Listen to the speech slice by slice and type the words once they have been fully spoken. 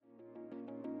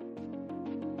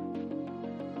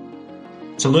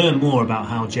To learn more about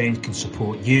how Janes can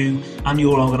support you and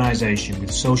your organisation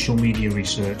with social media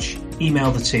research,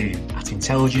 email the team at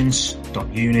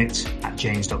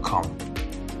intelligence.unit@janes.com.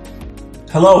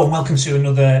 Hello and welcome to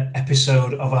another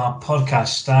episode of our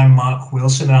podcast. I'm Mark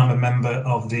Wilson and I'm a member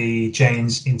of the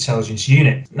Janes Intelligence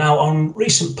Unit. Now, on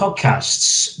recent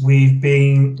podcasts, we've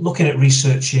been looking at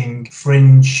researching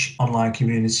fringe online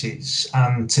communities,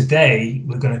 and today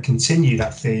we're going to continue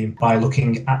that theme by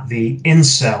looking at the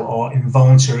incel or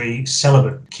involuntary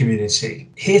celibate community.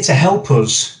 Here to help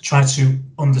us try to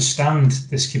understand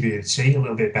this community a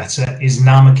little bit better is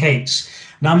Naama Kates.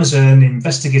 Naama's an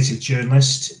investigative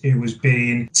journalist who has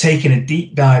been taking a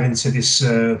deep dive into this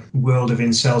world of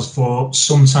incels for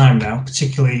some time now,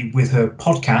 particularly with her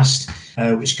podcast,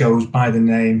 which goes by the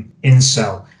name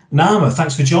Incel. Naama,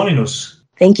 thanks for joining us.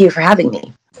 Thank you for having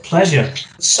me. Pleasure.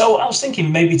 So I was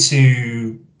thinking maybe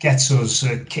to get us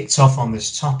kicked off on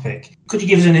this topic, could you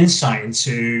give us an insight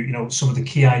into some of the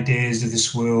key ideas of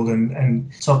this world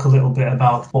and talk a little bit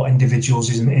about what individuals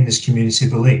in this community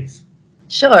believe?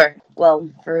 Sure. Well,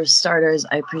 for starters,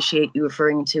 I appreciate you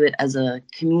referring to it as a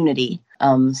community.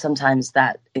 Sometimes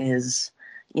that is,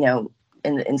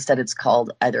 instead it's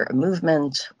called either a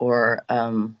movement or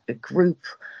a group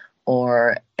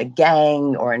or a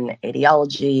gang or an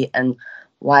ideology. And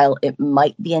while it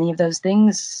might be any of those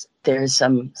things, there's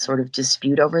some sort of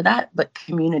dispute over that. But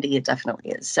community, it definitely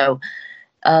is. So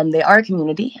they are a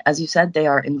community. As you said, they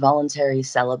are involuntary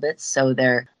celibates. So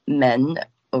they're men.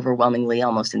 Overwhelmingly,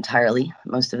 almost entirely.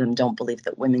 Most of them don't believe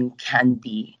that women can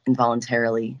be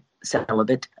involuntarily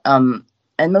celibate. And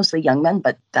mostly young men,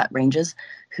 but that ranges,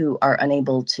 who are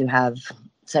unable to have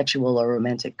sexual or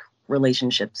romantic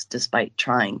relationships despite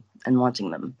trying and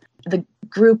wanting them. The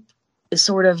group is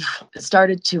sort of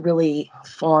started to really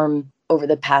form over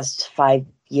the past 5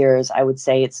 years. I would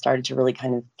say it started to really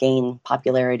kind of gain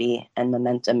popularity and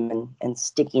momentum and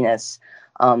stickiness.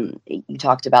 You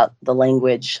talked about the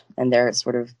language and their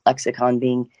sort of lexicon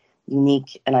being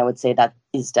unique, and I would say that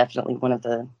is definitely one of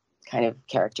the kind of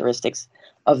characteristics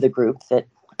of the group that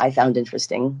I found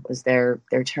interesting, was their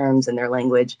terms and their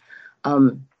language.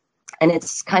 And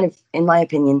it's kind of, in my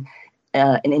opinion,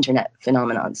 an internet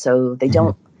phenomenon. So they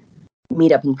don't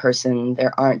meet up in person.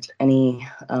 There aren't any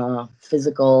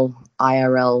physical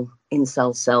IRL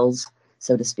incel cells,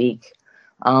 so to speak.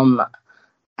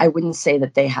 I wouldn't say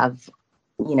that they have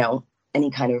any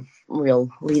kind of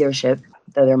real leadership,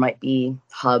 though there might be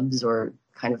hubs or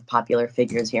kind of popular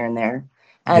figures here and there.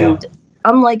 And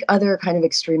unlike other kind of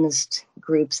extremist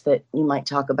groups that you might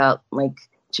talk about, like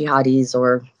jihadis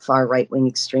or far right-wing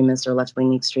extremists or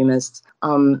left-wing extremists,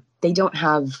 they don't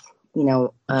have,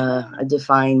 a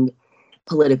defined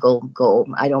political goal.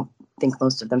 I don't think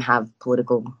most of them have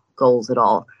political goals at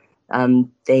all.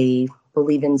 They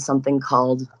believe in something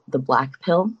called the black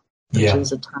pill, which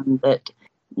is a term that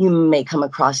you may come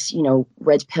across,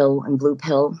 red pill and blue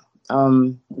pill.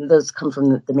 Those come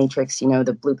from the Matrix,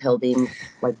 the blue pill being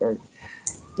like the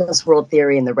just world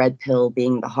theory and the red pill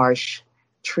being the harsh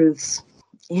truths.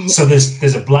 So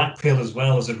there's a black pill as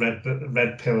well as a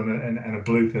red pill and a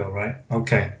blue pill, right?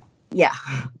 Okay. Yeah.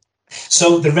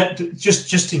 So the red,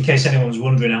 just in case anyone's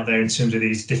wondering out there in terms of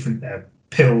these different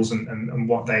pills and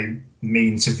what they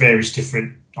mean to various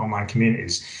different online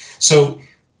communities. So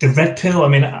the red pill, I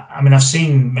mean, I've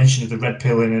seen mention of the red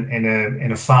pill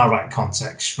in a far right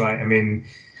context, right? I mean,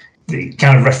 it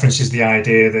kind of references the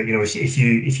idea that if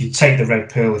you take the red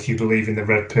pill, if you believe in the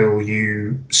red pill,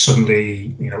 you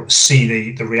suddenly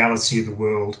see the reality of the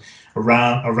world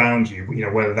around you.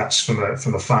 Whether that's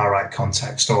from a far right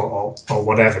context or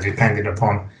whatever, depending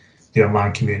upon the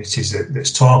online communities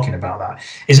that's talking about that.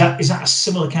 Is that a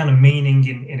similar kind of meaning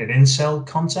in an incel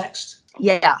context?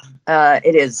 Yeah,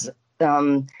 it is.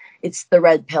 It's the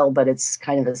red pill, but it's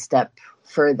kind of a step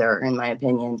further, in my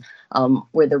opinion,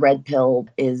 where the red pill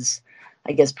is,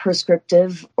 I guess,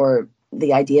 prescriptive, or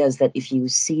the idea is that if you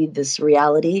see this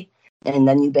reality and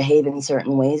then you behave in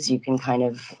certain ways, you can kind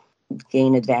of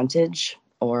gain advantage,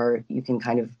 or you can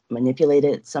kind of manipulate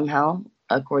it somehow,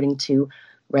 according to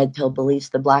red pill beliefs.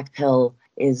 The black pill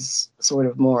is sort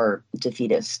of more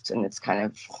defeatist, and it's kind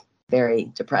of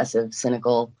very depressive,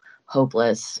 cynical,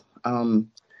 hopeless.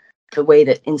 The way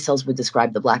that incels would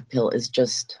describe the black pill is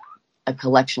just a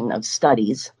collection of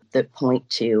studies that point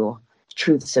to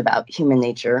truths about human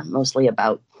nature, mostly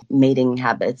about mating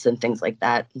habits and things like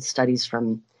that. And studies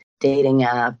from dating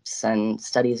apps and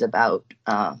studies about,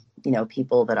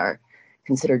 people that are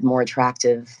considered more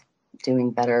attractive,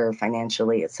 doing better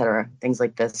financially, etc. Things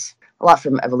like this. A lot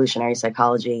from evolutionary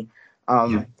psychology.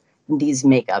 These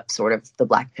make up sort of the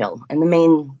black pill. And the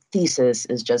main thesis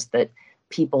is just that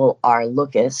people are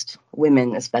lookist,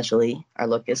 women especially are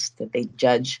lookist, that they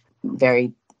judge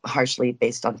very harshly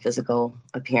based on physical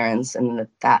appearance, and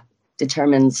that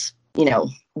determines,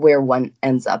 where one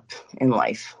ends up in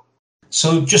life.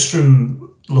 So just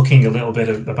from looking a little bit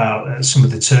about some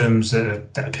of the terms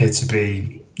that appear to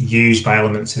be used by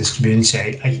elements of this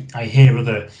community, I hear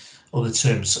other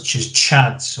terms such as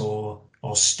chads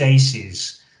or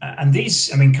stacies. And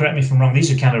these, I mean, correct me if I'm wrong,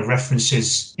 these are kind of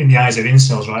references in the eyes of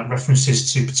incels, right?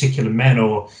 References to particular men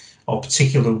or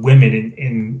particular women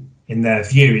in their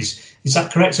view. Is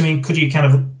that correct? I mean, could you kind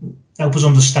of help us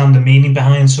understand the meaning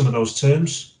behind some of those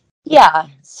terms? Yeah.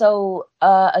 So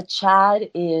a chad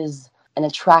is an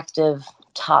attractive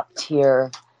top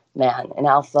tier man, an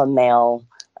alpha male.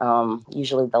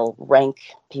 Usually they'll rank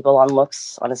people on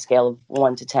looks on a scale of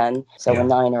 1 to 10. So a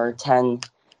 9 or 10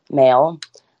 male.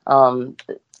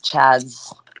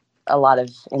 Chads, a lot of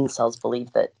incels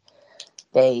believe that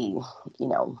they,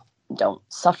 don't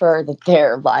suffer, that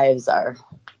their lives are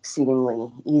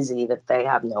exceedingly easy, that they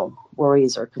have no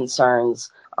worries or concerns,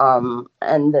 and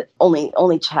that only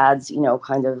chads,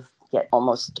 kind of get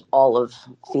almost all of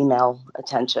female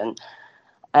attention.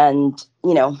 And,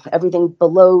 everything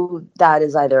below that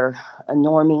is either a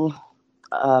normie,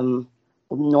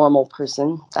 normal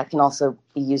person. That can also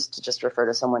be used to just refer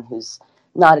to someone who's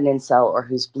not an incel or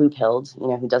who's blue-pilled,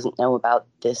 who doesn't know about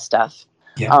this stuff,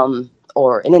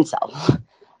 or an incel.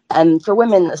 And for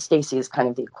women, a Stacy is kind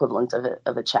of the equivalent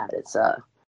of a Chad. It's a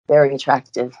very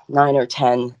attractive 9 or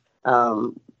 10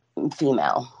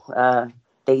 female.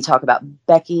 They talk about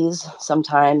Beckies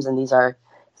sometimes, and these are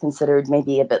considered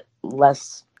maybe a bit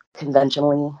less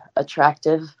conventionally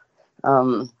attractive,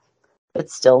 but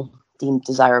still deemed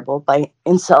desirable by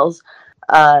incels.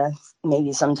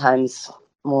 Maybe sometimes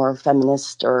more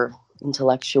feminist or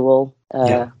intellectual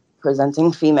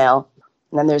presenting female.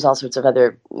 And then there's all sorts of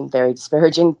other very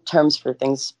disparaging terms for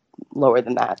things lower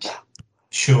than that.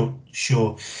 Sure.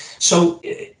 So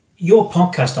your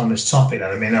podcast on this topic,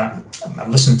 I mean, I've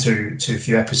listened to a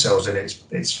few episodes and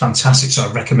it's fantastic. So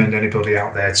I recommend anybody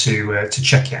out there to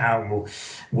check it out.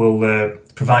 We'll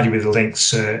provide you with the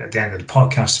links at the end of the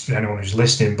podcast for anyone who's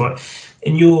listening. But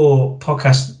in your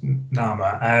podcast,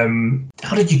 Naama,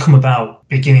 how did you come about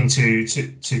beginning to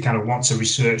kind of want to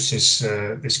research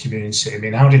this community? I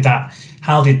mean, how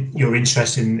did your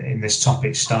interest in this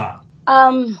topic start?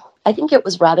 I think it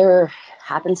was rather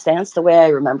happenstance the way I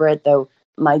remember it, though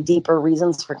my deeper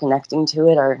reasons for connecting to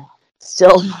it are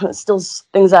still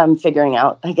things I'm figuring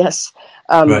out, I guess.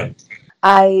 Right.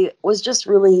 I was just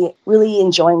really, really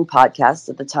enjoying podcasts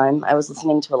at the time. I was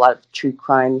listening to a lot of true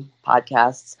crime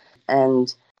podcasts,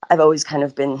 and I've always kind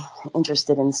of been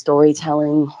interested in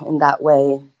storytelling in that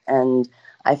way. And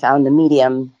I found the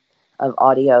medium of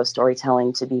audio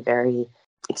storytelling to be very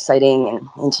exciting and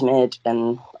intimate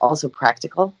and also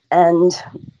practical. And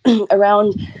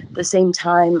around the same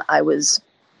time, I was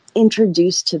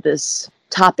introduced to this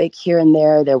topic here and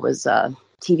there. There was a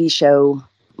TV show,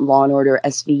 Law and Order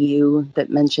SVU, that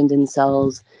mentioned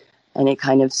incels, and it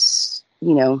kind of,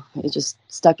 it just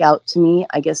stuck out to me.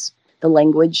 I guess the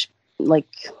language,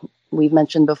 like we've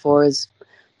mentioned before, is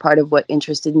part of what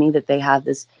interested me, that they have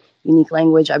this unique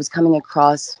language. I was coming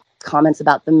across comments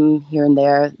about them here and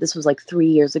there. This was like 3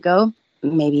 years ago,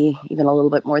 maybe even a little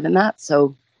bit more than that.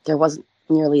 So there wasn't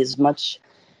nearly as much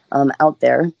out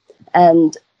there.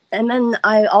 And then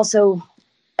I also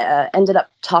ended up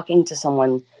talking to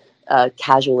someone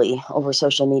casually over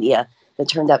social media that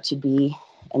turned out to be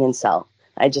an incel.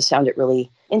 I just found it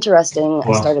really interesting. Wow.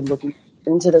 I started looking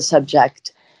into the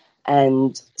subject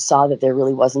and saw that there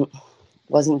really wasn't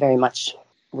very much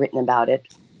written about it.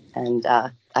 And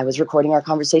I was recording our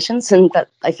conversations, and that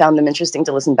I found them interesting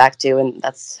to listen back to, and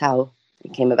that's how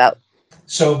it came about.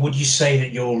 So would you say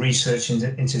that your research into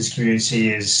this community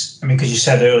is, I mean, because you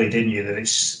said earlier, didn't you,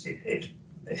 that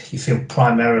you feel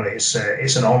primarily it's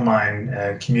an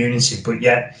online community, but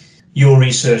yet your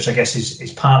research, I guess,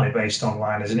 is partly based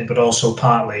online, isn't it? But also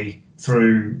partly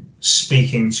through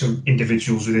speaking to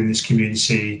individuals within this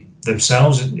community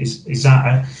themselves. Is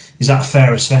that a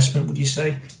fair assessment, would you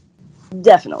say?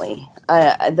 Definitely.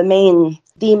 The main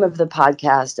theme of the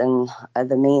podcast and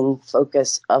the main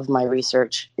focus of my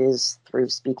research is through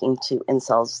speaking to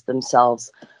incels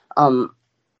themselves.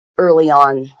 Early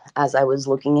on, as I was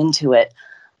looking into it,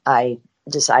 I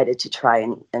decided to try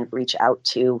and reach out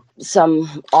to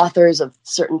some authors of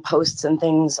certain posts and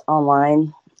things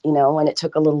online, and it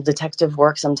took a little detective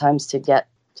work sometimes to get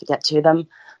to them.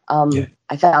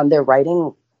 I found their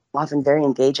writing often very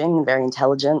engaging, very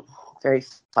intelligent, very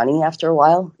funny after a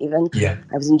while, even. I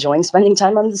was enjoying spending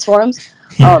time on these forums.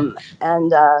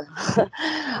 And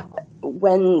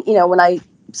when I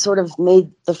sort of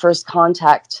made the first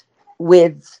contact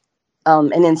with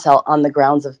an incel on the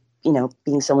grounds of,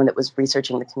 being someone that was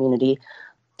researching the community,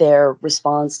 their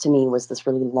response to me was this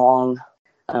really long,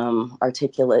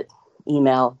 articulate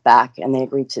email back, and they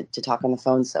agreed to talk on the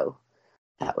phone. So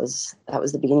that was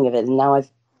the beginning of it. And now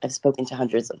I've spoken to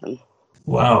hundreds of them.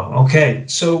 Wow. Okay.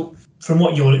 So from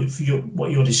what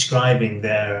you're describing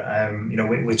there,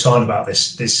 we're talking about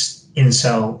this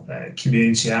incel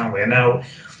community, aren't we? And now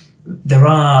there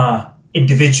are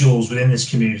individuals within this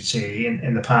community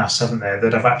in the past, haven't there,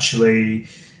 that have actually,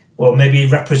 well, maybe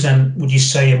represent, would you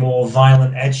say, a more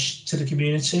violent edge to the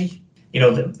community?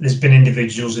 There's been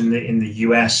individuals in the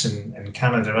US and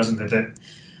Canada, hasn't there, that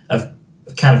have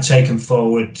kind of taken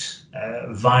forward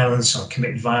violence or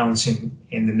committed violence in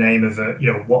the name of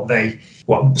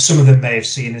what some of them may have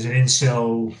seen as an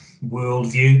incel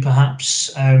worldview,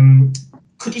 perhaps.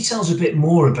 Could you tell us a bit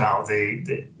more about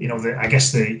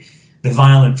the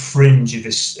violent fringe of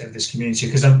this community?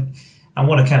 Because I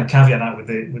want to kind of caveat that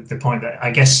with the point that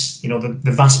I guess the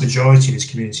vast majority of this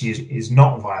community is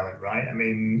not violent, right? I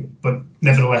mean, but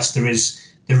nevertheless there is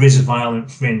a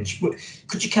violent fringe.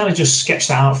 Could you kind of just sketch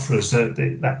that out for us,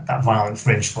 that violent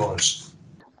fringe for us?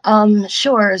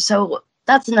 Sure. So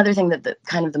that's another thing that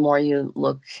the more you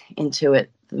look into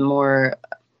it, the more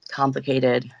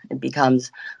complicated it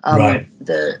becomes. Right.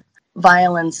 The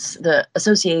violence, the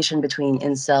association between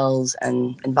incels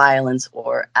and violence,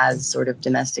 or as sort of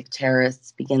domestic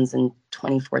terrorists, begins in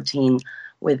 2014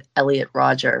 with Elliot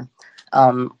Rodger,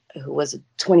 who was a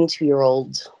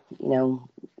 22-year-old,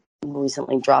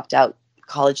 recently dropped out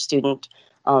college student,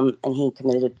 and he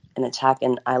committed an attack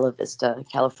in Isla Vista,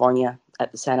 California,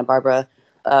 at the Santa Barbara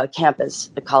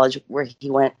campus, the college where he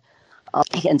went.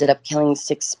 He ended up killing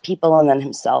 6 people and then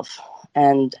himself.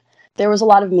 And there was a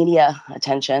lot of media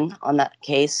attention on that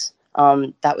case.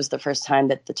 That was the first time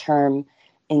that the term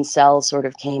incel sort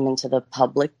of came into the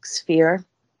public sphere.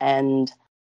 And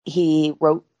he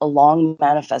wrote a long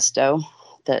manifesto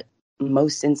that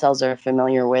most incels are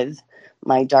familiar with,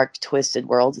 My Dark Twisted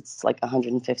World. It's like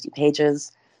 150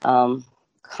 pages,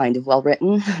 kind of well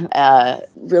written,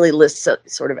 really lists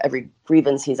sort of every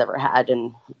grievance he's ever had,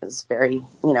 and is very,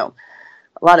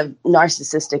 a lot of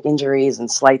narcissistic injuries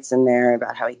and slights in there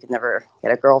about how he could never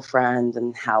get a girlfriend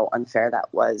and how unfair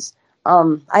that was.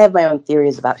 I have my own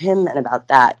theories about him and about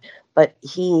that, but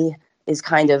he is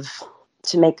kind of,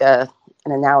 to make an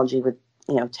analogy with,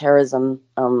 terrorism,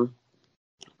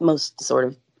 most sort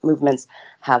of movements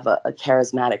have a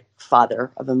charismatic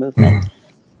father of a movement.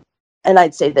 And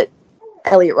I'd say that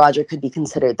Elliot Rodger could be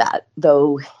considered that,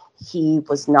 though he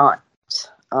was not.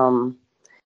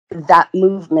 That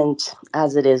movement,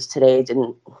 as it is today,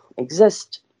 didn't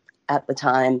exist at the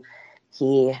time.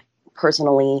 He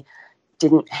personally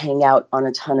didn't hang out on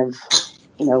a ton of,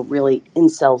 really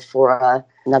incel fora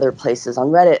and other places on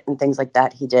Reddit and things like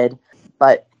that. He did,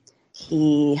 but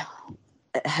he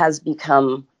has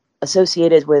become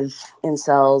associated with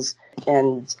incels,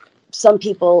 and some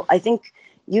people, I think,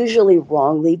 usually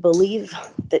wrongly believe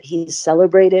that he's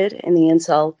celebrated in the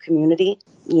incel community.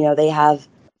 They have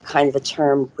kind of a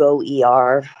term, go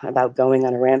ER, about going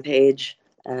on a rampage.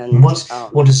 And what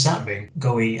does that mean,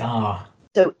 go ER?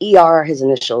 So ER, his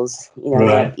initials,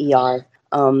 right. ER.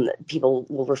 People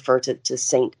will refer to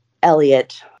Saint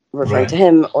Eliot, referring right. to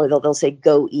him, or they'll say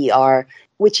go ER,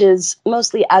 which is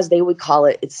mostly, as they would call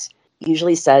it, it's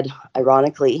usually said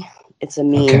ironically. It's a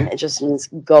meme. Okay. It just means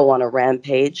go on a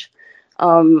rampage.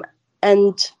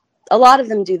 And a lot of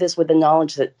them do this with the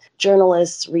knowledge that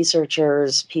journalists,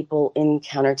 researchers, people in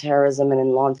counterterrorism and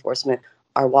in law enforcement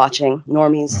are watching.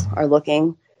 Normies are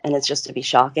looking, and it's just to be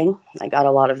shocking. I got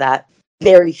a lot of that.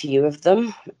 Very few of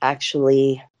them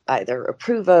actually either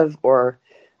approve of or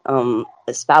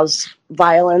espouse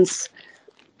violence,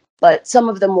 but some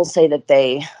of them will say that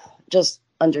they just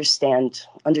understand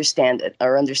it,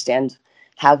 or understand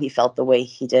how he felt the way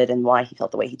he did and why he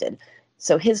felt the way he did.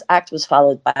 So his act was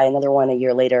followed by another one a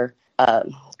year later,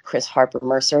 Chris Harper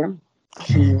Mercer.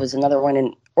 He was another one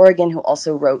in Oregon who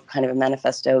also wrote kind of a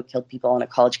manifesto, killed people on a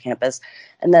college campus.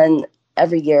 And then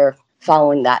every year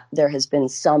following that, there has been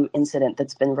some incident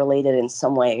that's been related in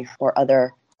some way or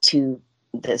other to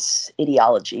this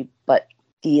ideology. But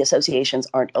the associations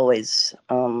aren't always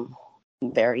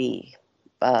very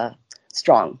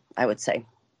strong, I would say.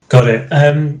 Got it.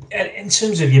 In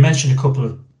terms of, you mentioned a couple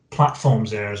of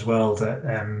platforms there as well that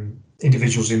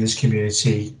individuals in this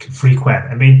community can frequent.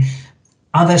 I mean,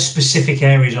 are there specific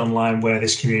areas online where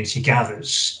this community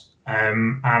gathers?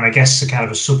 And I guess a kind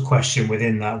of a sub-question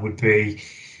within that would be,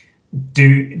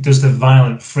 does the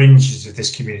violent fringes of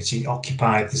this community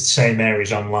occupy the same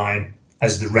areas online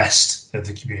as the rest of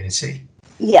the community?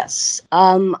 Yes,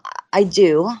 I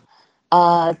do.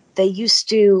 They used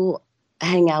to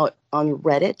hang out on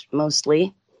Reddit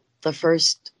mostly. The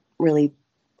first really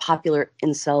popular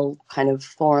incel kind of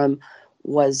forum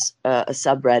was a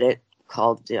subreddit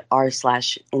called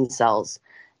r/incels,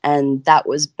 and that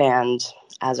was banned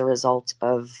as a result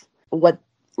of what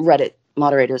Reddit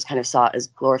moderators kind of saw as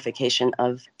glorification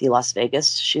of the Las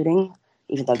Vegas shooting,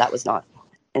 even though that was not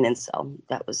an incel.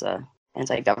 That was a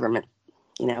anti-government,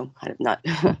 kind of nut.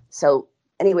 So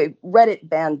anyway, Reddit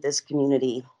banned this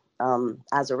community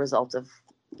as a result of,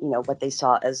 what they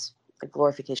saw as a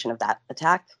glorification of that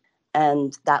attack.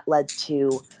 And that led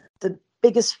to the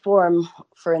biggest forum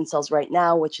for incels right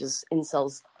now, which is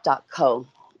incels.co.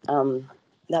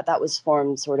 That was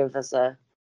formed sort of as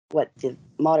what the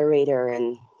moderator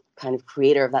and kind of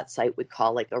creator of that site would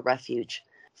call like a refuge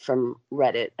from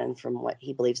Reddit and from what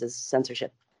he believes is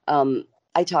censorship.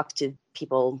 I talked to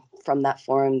people from that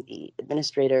forum, the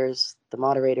administrators, the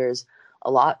moderators,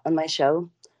 a lot on my show.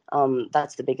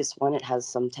 That's the biggest one. It has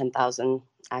some 10,000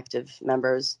 active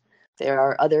members. There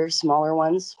are other smaller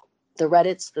ones. The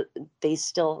Reddits, they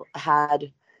still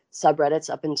had subreddits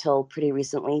up until pretty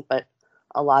recently, but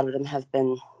a lot of them have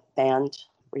been banned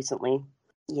recently.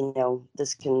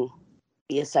 This can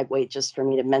be a segue just for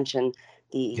me to mention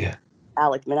the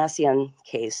Alec Manassian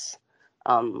case,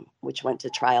 which went to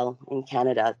trial in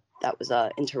Canada. That was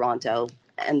in Toronto.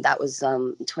 And that was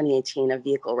 2018, a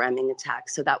vehicle ramming attack.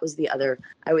 So that was the other,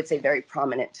 I would say, very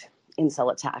prominent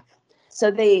incel attack.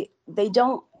 So they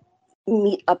don't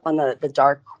meet up on the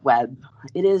dark web.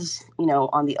 It is,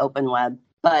 on the open web.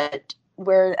 But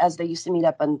whereas they used to meet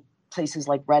up on places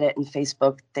like Reddit and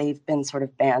Facebook, they've been sort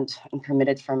of banned and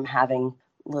permitted from having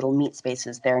little meet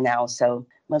spaces there now. So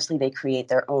mostly they create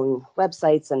their own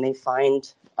websites and they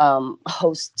find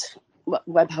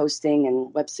web hosting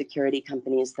and web security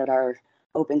companies that are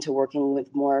open to working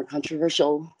with more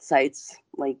controversial sites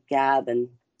like Gab and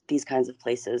these kinds of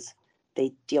places.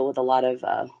 They deal with a lot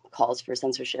of calls for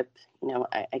censorship,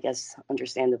 I guess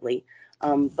understandably,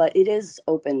 but it is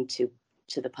open to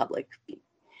the public.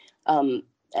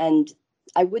 And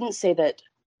I wouldn't say that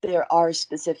there are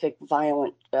specific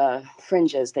violent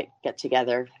fringes that get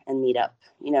together and meet up.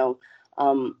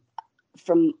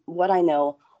 From what I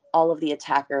know, all of the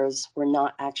attackers were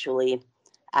not actually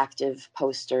active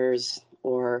posters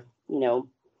or,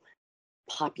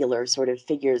 popular sort of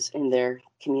figures in their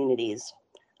communities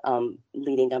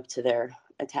leading up to their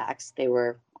attacks. They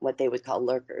were what they would call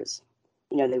lurkers.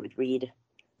 They would read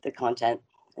the content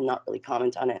and not really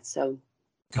comment on it. So,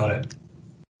 got it.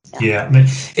 Yeah. I mean,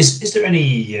 is there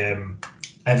any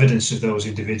evidence of those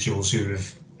individuals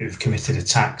who've committed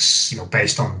attacks,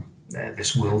 based on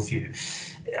this worldview?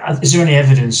 Is there any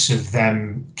evidence of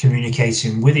them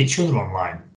communicating with each other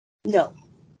online? No,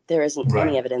 there isn't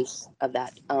any evidence of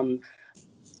that.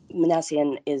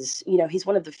 Manassian is, he's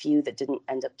one of the few that didn't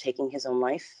end up taking his own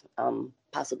life,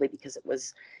 possibly because it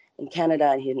was in Canada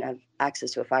and he didn't have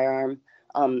access to a firearm.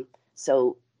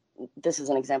 So this is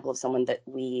an example of someone that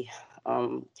we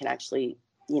can actually,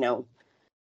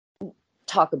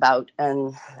 talk about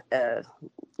and,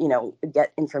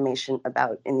 get information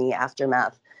about in the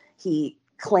aftermath. He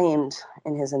claimed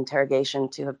in his interrogation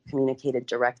to have communicated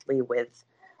directly with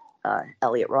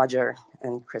Elliot Rodger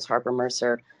and Chris Harper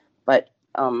Mercer, but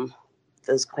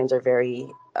those claims are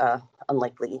very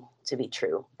unlikely to be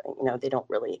true. They don't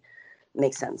really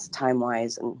make sense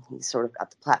time-wise, and he sort of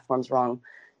got the platforms wrong.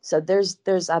 So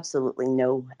there's absolutely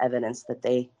no evidence that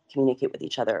they communicate with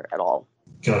each other at all.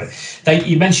 Got it.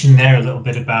 You mentioned there a little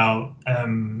bit about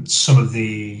some of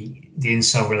the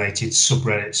incel-related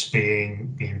subreddits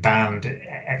being banned,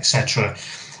 etc.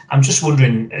 I'm just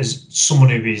wondering, as someone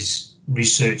who is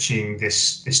researching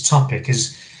this topic,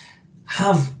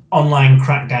 have online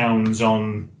crackdowns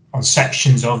on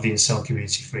sections of the incel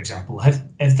community, for example, have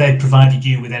they provided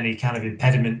you with any kind of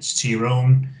impediments to your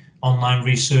own online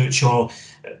research? Or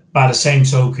by the same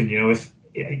token, if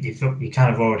you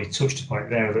kind of already touched upon it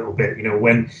there a little bit,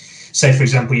 when, say, for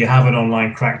example, you have an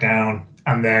online crackdown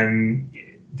and then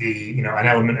an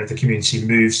element of the community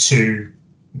moves to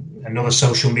another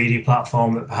social media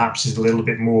platform that perhaps is a little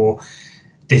bit more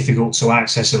difficult to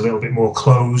access, a little bit more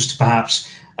closed, perhaps.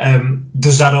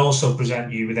 Does that also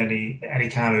present you with any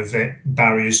kind of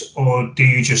barriers, or do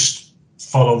you just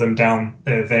follow them down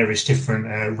various different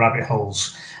rabbit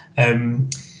holes?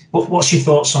 What's your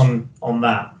thoughts on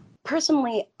that?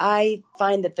 Personally, I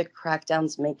find that the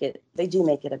crackdowns make it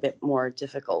a bit more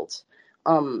difficult.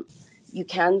 You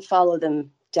can follow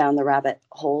them down the rabbit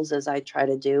holes, as I try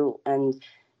to do, and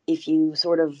if you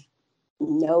sort of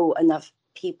know enough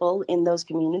people in those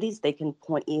communities, they can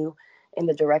point you in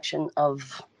the direction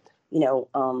of,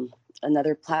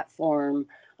 another platform,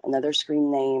 another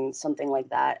screen name, something like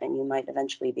that, and you might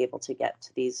eventually be able to get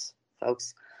to these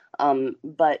folks.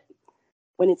 But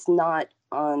when it's not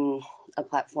on a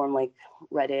platform like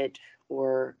Reddit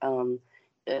or,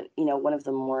 one of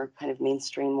the more kind of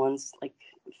mainstream ones like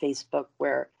Facebook,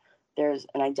 where there's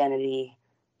an identity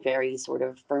very sort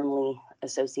of firmly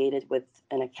associated with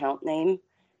an account name,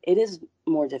 it is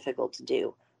more difficult to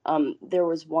do. There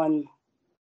was one,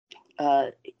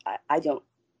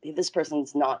 this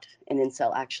person's not an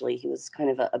incel, actually. He was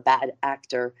kind of a bad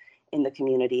actor in the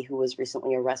community who was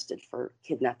recently arrested for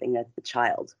kidnapping a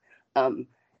child.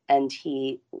 And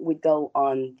he would go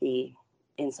on the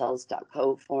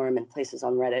incels.co forum and places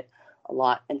on Reddit a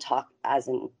lot and talk as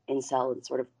an incel and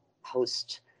sort of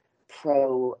post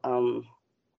pro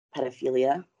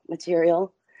pedophilia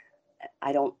material.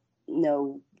 I don't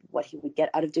know what he would get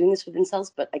out of doing this with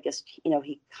incels, but I guess,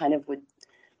 he kind of would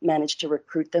manage to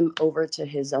recruit them over to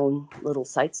his own little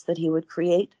sites that he would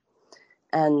create.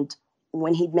 And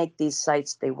when he'd make these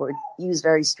sites, they would use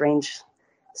very strange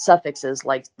suffixes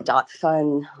like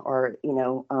 .fun or,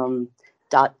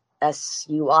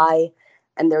 .sui.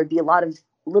 And there would be a lot of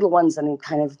little ones that would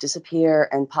kind of disappear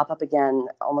and pop up again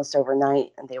almost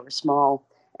overnight. And they were small.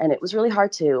 And it was really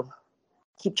hard to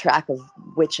keep track of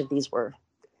which of these were,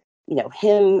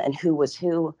 him and who was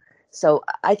who. So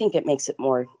I think it makes it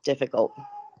more difficult.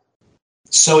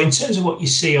 So in terms of what you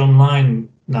see online,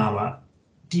 Naama,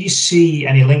 do you see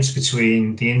any links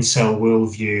between the incel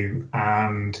worldview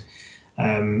and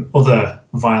other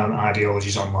violent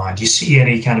ideologies online? Do you see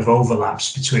any kind of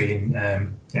overlaps between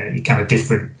kind of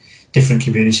different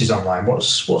communities online?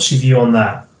 What's your view on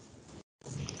that?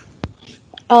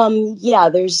 Yeah,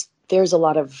 there's a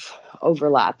lot of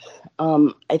overlap.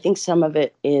 I think some of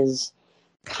it is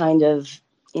kind of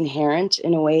inherent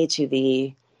in a way to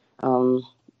the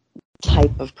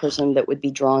type of person that would be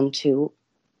drawn to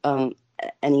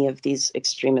any of these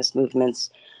extremist movements.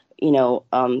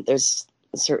 There's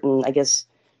certain, I guess,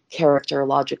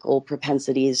 characterological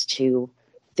propensities to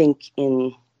think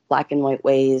in black and white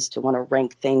ways, to want to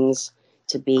rank things,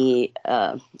 to be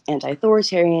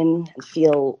anti-authoritarian and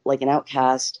feel like an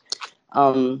outcast.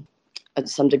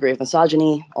 Some degree of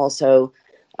misogyny, also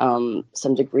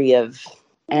some degree of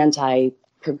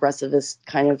anti-progressivist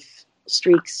kind of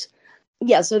streaks.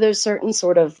 Yeah, so there's certain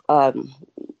sort of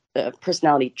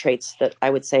personality traits that I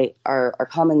would say are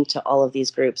common to all of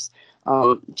these groups.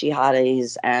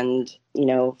 Jihadis and,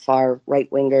 far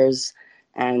right-wingers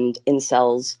and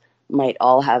incels might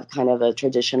all have kind of a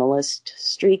traditionalist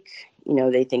streak.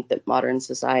 They think that modern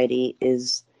society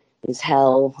is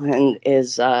hell and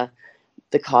is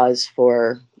the cause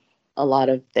for a lot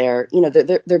of their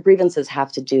grievances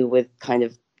have to do with kind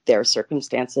of their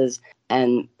circumstances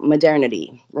and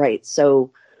modernity, right? So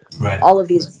all of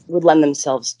these would lend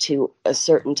themselves to a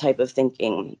certain type of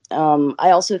thinking.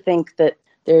 I also think that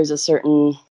there's a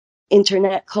certain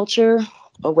internet culture,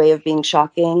 a way of being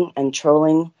shocking and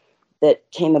trolling that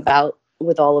came about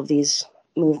with all of these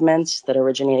movements that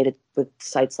originated with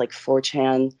sites like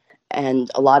 4chan,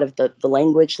 and a lot of the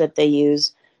language that they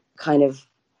use kind of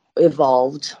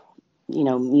evolved,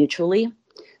 mutually.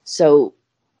 So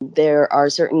there are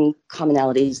certain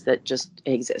commonalities that just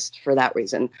exist for that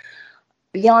reason.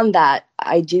 Beyond that,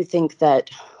 I do think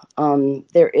that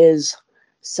there is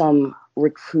some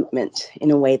recruitment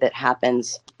in a way that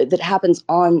happens in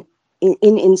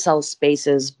incel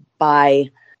spaces by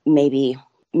maybe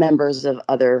members of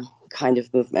other kind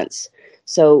of movements.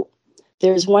 So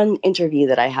there's one interview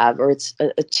that I have, or it's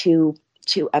a two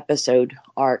episode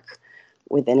arc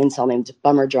with an incel named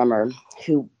Bummer Drummer,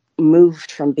 who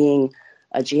moved from being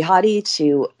a jihadi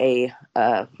to a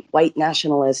white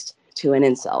nationalist to an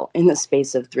incel in the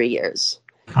space of 3 years.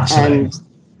 And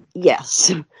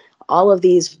yes, all of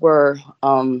these were,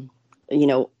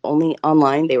 only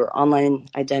online. They were online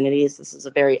identities. This is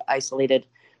a very isolated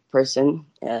person.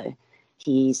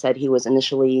 He said he was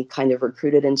initially kind of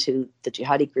recruited into the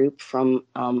jihadi group from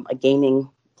a gaming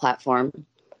platform,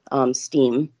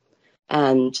 Steam,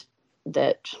 and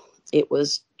that it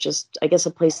was just, I guess,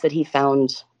 a place that he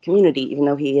found community, even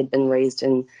though he had been raised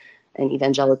in an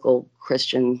evangelical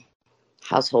Christian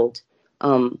household.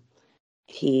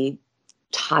 He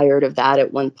tired of that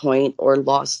at one point, or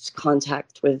lost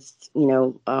contact with,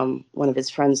 one of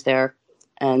his friends there,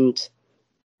 and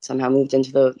somehow moved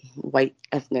into the white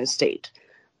ethno state.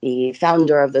 The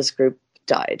founder of this group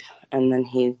died, and then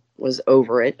he was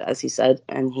over it, as he said,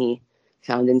 and he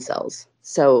found incels.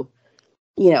 So,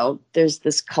 there's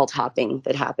this cult hopping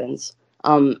that happens.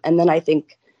 And then I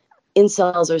think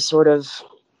incels are sort of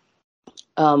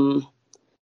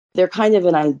they're kind of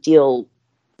an ideal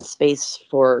space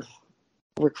for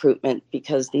recruitment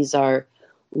because these are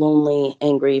lonely,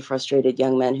 angry, frustrated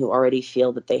young men who already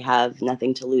feel that they have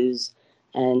nothing to lose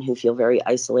and who feel very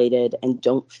isolated and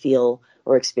don't feel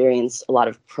or experience a lot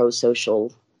of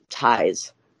pro-social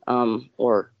ties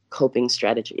or coping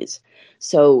strategies.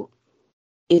 So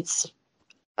it's,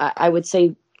 I would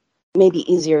say, maybe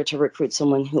easier to recruit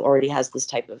someone who already has this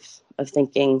type of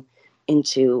thinking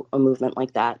into a movement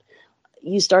like that.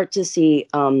 You start to see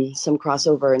some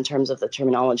crossover in terms of the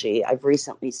terminology. I've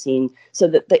recently seen, so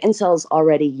that the incels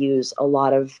already use a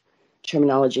lot of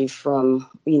terminology from,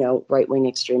 right-wing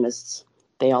extremists.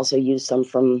 They also use some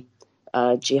from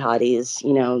jihadis.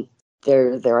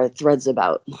 There are threads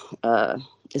about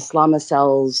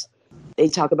Islamicels. They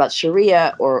talk about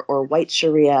Sharia or white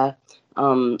Sharia.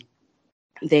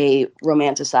 They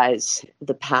romanticize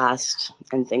the past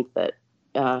and think that,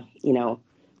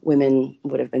 women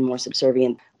would have been more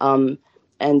subservient.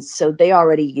 And so they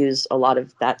already use a lot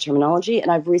of that terminology.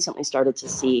 And I've recently started to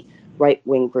see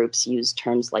right-wing groups use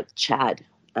terms like Chad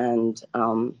and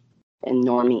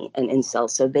normie and incel.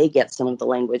 So they get some of the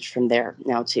language from there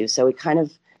now too. So it kind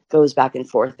of goes back and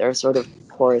forth. There are sort of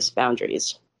porous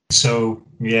boundaries. So,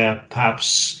 yeah,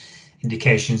 perhaps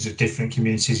indications of different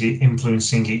communities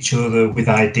influencing each other with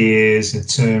ideas and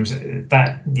terms.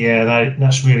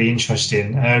 That's really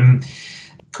interesting.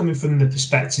 Coming from the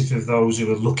perspective of those who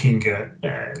are looking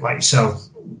at, like yourself,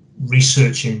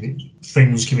 researching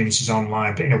fringe communities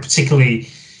online, but particularly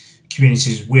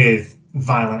communities with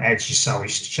violent edges,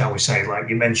 shall we say? Like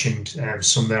you mentioned,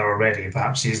 some there already.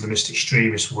 Perhaps the Islamist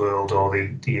extremist world or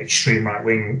the extreme right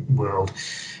wing world.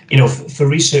 For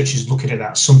researchers looking at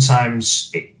that,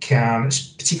 sometimes it can,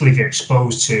 particularly if you're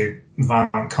exposed to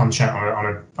violent content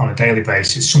on a daily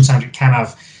basis, sometimes it can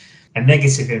have a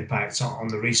negative impact on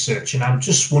the research. And I'm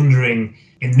just wondering,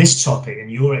 in this topic, in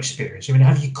your experience,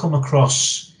 have you come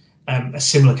across a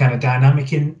similar kind of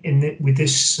dynamic with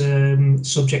this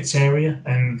subject area?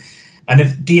 And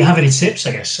do you have any tips,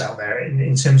 I guess, out there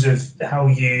in terms of how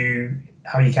you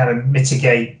kind of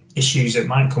mitigate issues that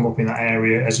might come up in that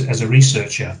area as a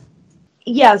researcher?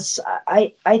 Yes,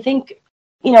 I think,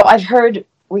 I've heard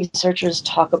researchers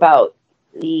talk about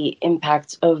the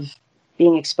impact of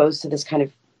being exposed to this kind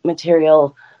of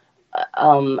material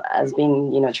as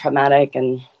being, traumatic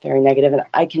and very negative. And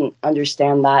I can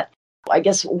understand that. I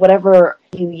guess whatever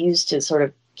you use to sort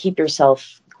of keep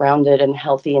yourself grounded and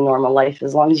healthy in normal life,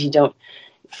 as long as you don't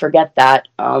forget that,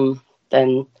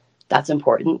 then that's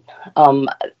important.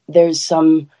 There's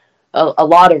a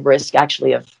lot of risk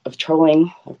actually of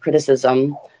trolling, of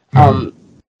criticism,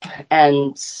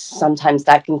 and sometimes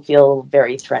that can feel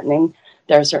very threatening.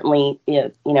 There are certainly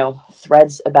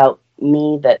threads about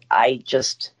me that I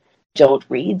just don't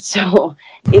read. So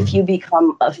if you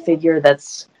become a figure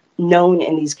that's known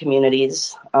in these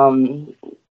communities,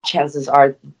 chances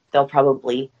are they'll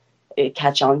probably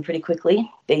catch on pretty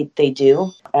quickly. They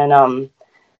do, and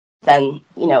then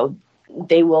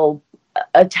they will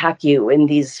attack you in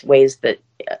these ways that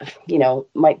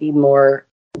might be more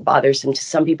bothersome to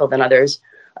some people than others.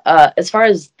 As far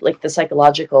as like the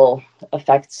psychological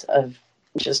effects of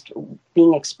just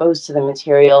being exposed to the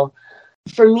material,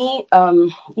 for me,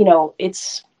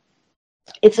 it's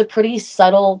a pretty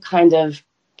subtle kind of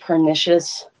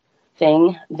pernicious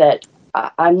thing that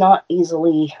I'm not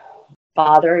easily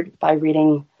bothered by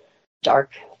reading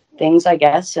dark things, I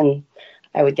guess. And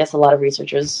I would guess a lot of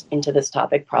researchers into this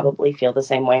topic probably feel the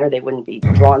same way, or they wouldn't be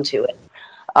drawn to it.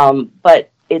 But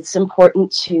it's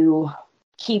important to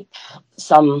keep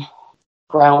some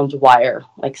ground wire,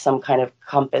 like some kind of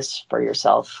compass for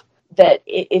yourself, that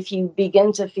if you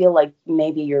begin to feel like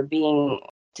maybe you're being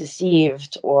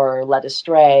deceived or led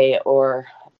astray or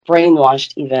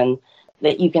brainwashed even,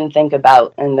 that you can think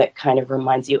about and that kind of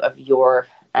reminds you of your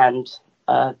and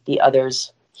the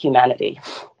other's humanity.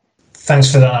 Thanks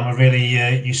for that, Emma. Really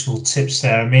useful tips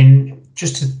there. I mean,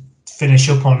 just to finish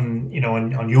up on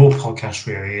your podcast,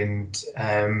 really,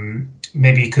 and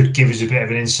maybe you could give us a bit of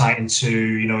an insight into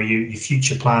your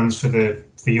future plans for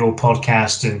your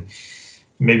podcast and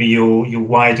maybe your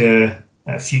wider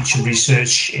future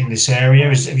research in this area.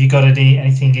 Have you got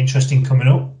anything interesting coming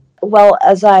up? Well,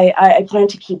 as I plan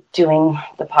to keep doing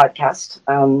the podcast,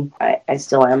 I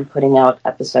still am putting out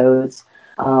episodes.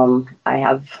 I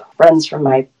have friends from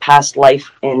my past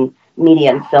life in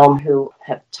media and film who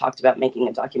have talked about making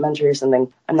a documentary or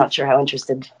something. I'm not sure how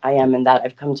interested I am in that.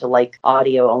 I've come to like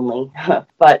audio only,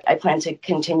 but I plan to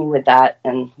continue with that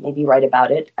and maybe write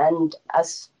about it. And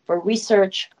as for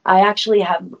research, I actually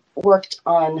have worked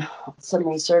on some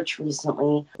research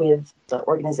recently with the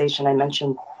organization I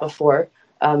mentioned before,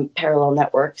 Parallel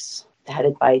Networks.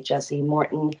 headed by Jesse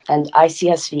Morton, and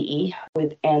ICSVE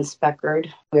with Anne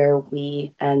Speckard, where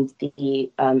we and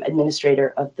the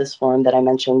administrator of this forum that I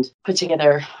mentioned put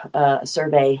together a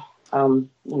survey.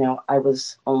 I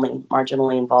was only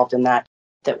marginally involved in that.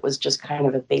 That was just kind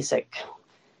of a basic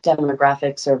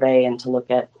demographic survey and to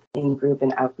look at in-group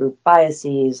and out-group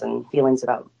biases and feelings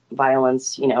about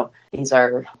violence. These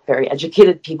are very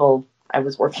educated people I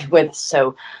was working with,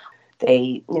 so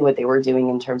they knew what they were doing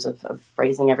in terms of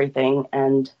phrasing everything.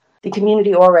 And the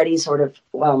community already sort of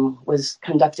was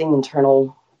conducting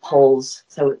internal polls,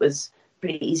 so it was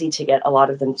pretty easy to get a lot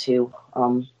of them to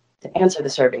answer the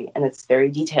survey, and it's very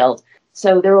detailed.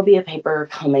 So there will be a paper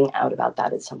coming out about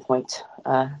that at some point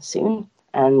soon,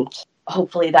 and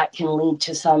hopefully that can lead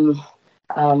to some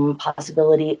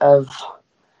possibility of,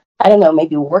 I don't know,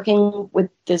 maybe working with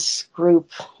this group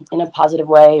in a positive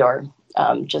way, or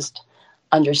just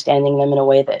understanding them in a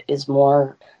way that is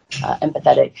more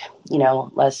empathetic,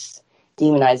 less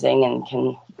demonizing, and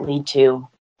can lead to,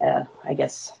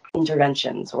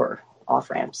 interventions or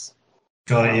off-ramps.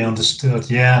 Got it,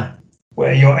 understood, yeah.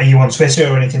 Are you on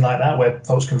Twitter or anything like that where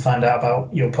folks can find out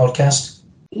about your podcast?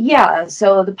 Yeah,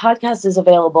 so the podcast is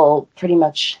available pretty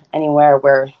much anywhere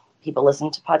where people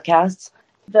listen to podcasts.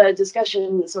 The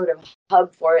discussion sort of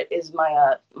hub for it is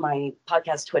my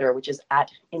podcast Twitter, which is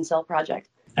 @Incel Project.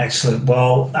 Excellent.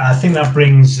 Well, I think that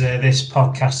brings this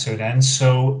podcast to an end.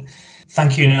 So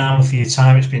thank you, Naama, for your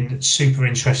time. It's been super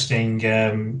interesting,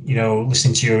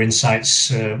 listening to your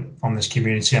insights on this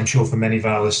community. I'm sure for many of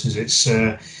our listeners, it's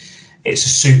a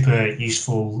super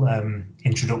useful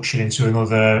introduction into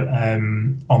another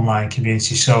online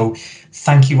community. So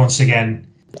thank you once again.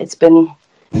 It's been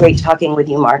great talking with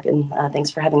you, Mark, and thanks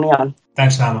for having me on.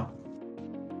 Thanks, Naama.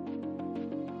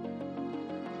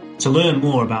 To learn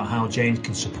more about how Janes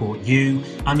can support you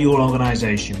and your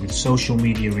organisation with social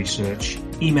media research,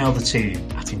 email the team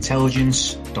at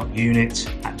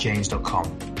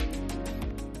intelligence.unit@janes.com.